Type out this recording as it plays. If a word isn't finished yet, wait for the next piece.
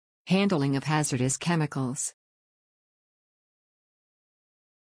Handling of hazardous chemicals.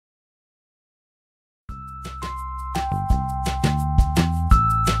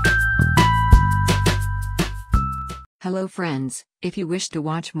 Hello friends, if you wish to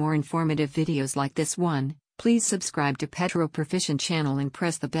watch more informative videos like this one, please subscribe to Petro Proficient channel and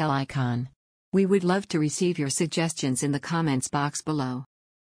press the bell icon. We would love to receive your suggestions in the comments box below.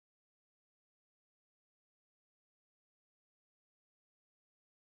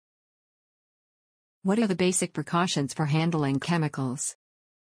 What are the basic precautions for handling chemicals?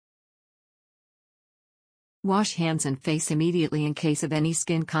 Wash hands and face immediately in case of any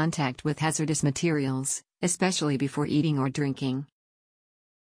skin contact with hazardous materials, especially before eating or drinking.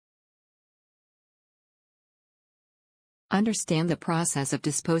 Understand the process of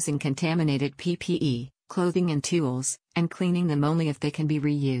disposing contaminated PPE, clothing and tools, and cleaning them only if they can be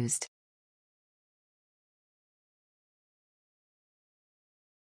reused.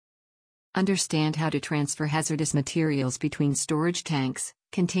 Understand how to transfer hazardous materials between storage tanks,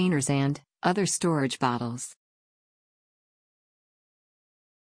 containers and other storage bottles.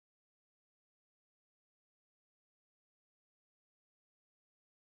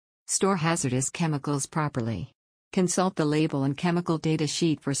 Store hazardous chemicals properly. Consult the label and chemical data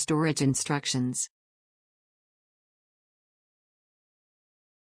sheet for storage instructions.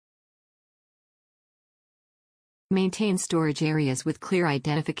 Maintain storage areas with clear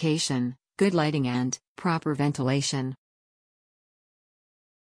identification, good lighting and proper ventilation.